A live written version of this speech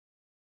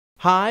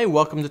Hi,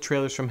 welcome to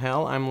Trailers from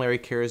Hell. I'm Larry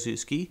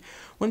Karaszewski.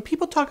 When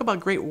people talk about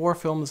great war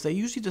films, they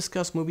usually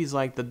discuss movies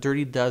like The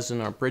Dirty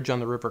Dozen or Bridge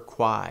on the River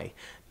Kwai,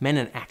 men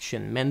in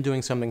action, men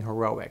doing something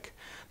heroic.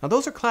 Now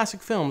those are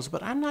classic films,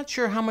 but I'm not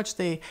sure how much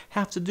they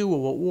have to do with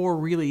what war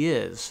really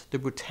is, the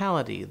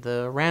brutality,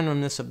 the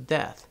randomness of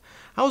death.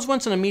 I was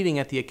once in a meeting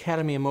at the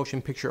Academy of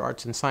Motion Picture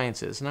Arts and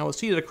Sciences, and I was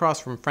seated across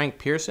from Frank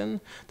Pearson,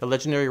 the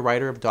legendary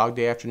writer of Dog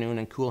Day Afternoon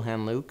and Cool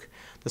Hand Luke.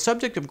 The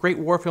subject of great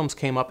war films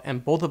came up,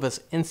 and both of us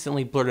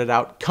instantly blurted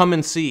out, "Come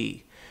and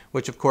see,"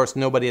 which of course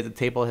nobody at the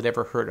table had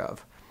ever heard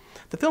of.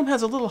 The film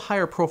has a little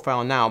higher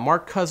profile now.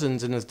 Mark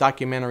Cousins, in his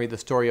documentary The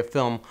Story of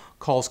Film,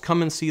 calls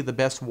Come and See the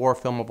best war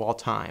film of all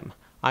time.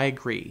 I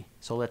agree,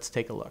 so let's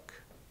take a look.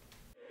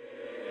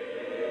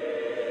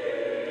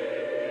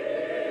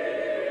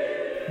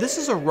 This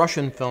is a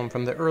Russian film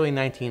from the early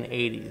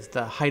 1980s,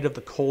 the height of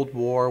the Cold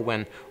War,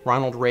 when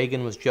Ronald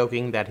Reagan was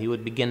joking that he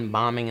would begin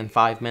bombing in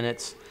 5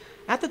 minutes.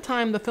 At the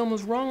time, the film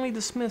was wrongly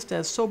dismissed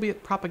as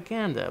Soviet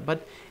propaganda,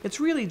 but it's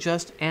really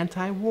just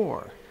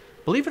anti-war.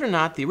 Believe it or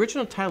not, the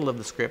original title of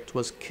the script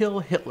was Kill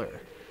Hitler,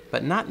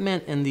 but not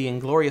meant in the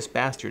Inglourious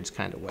Bastards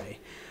kind of way.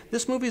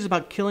 This movie is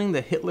about killing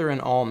the Hitler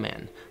in all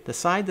men, the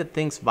side that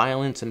thinks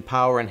violence and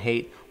power and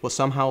hate will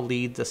somehow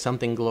lead to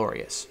something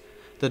glorious.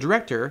 The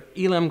director,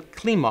 Elem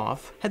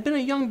Klimov, had been a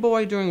young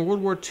boy during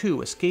World War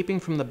II,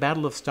 escaping from the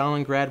Battle of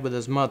Stalingrad with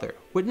his mother,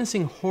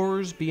 witnessing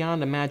horrors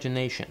beyond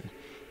imagination.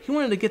 He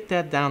wanted to get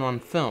that down on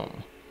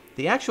film.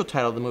 The actual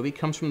title of the movie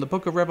comes from the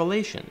Book of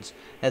Revelations.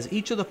 As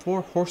each of the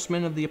 4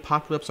 horsemen of the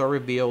apocalypse are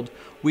revealed,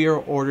 we are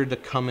ordered to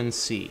come and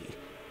see.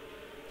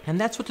 And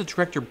that's what the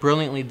director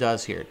brilliantly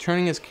does here,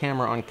 turning his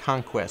camera on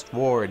conquest,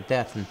 war,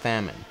 death, and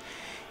famine.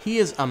 He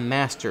is a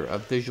master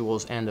of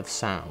visuals and of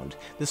sound.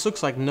 This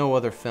looks like no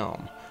other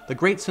film. The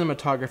great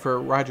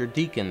cinematographer Roger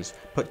Deakins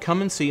put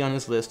Come and See on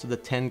his list of the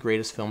 10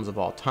 greatest films of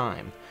all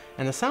time.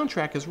 And the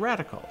soundtrack is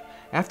radical.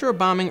 After a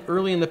bombing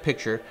early in the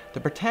picture,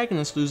 the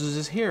protagonist loses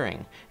his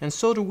hearing, and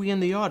so do we in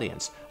the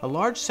audience. A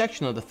large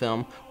section of the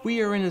film,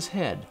 we are in his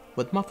head,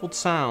 with muffled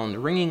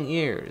sound, ringing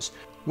ears.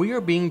 We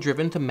are being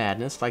driven to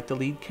madness like the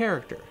lead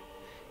character.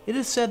 It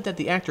is said that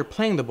the actor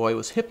playing the boy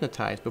was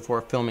hypnotized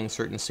before filming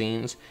certain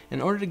scenes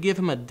in order to give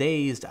him a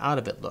dazed,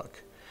 out-of-it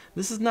look.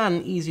 This is not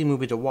an easy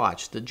movie to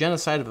watch. The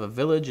genocide of a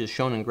village is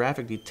shown in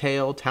graphic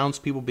detail,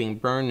 townspeople being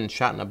burned and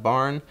shot in a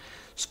barn.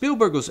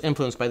 Spielberg was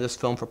influenced by this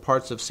film for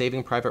parts of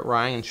Saving Private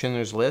Ryan and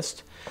Schindler's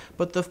List,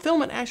 but the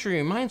film it actually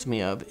reminds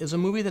me of is a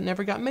movie that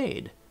never got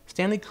made,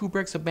 Stanley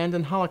Kubrick's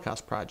abandoned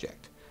Holocaust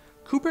project.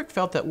 Kubrick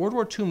felt that World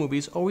War II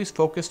movies always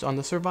focused on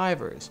the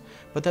survivors,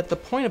 but that the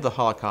point of the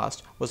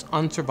Holocaust was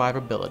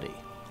unsurvivability.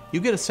 You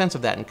get a sense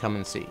of that in Come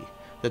and See.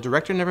 The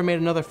director never made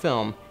another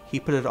film, he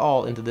put it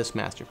all into this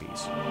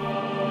masterpiece.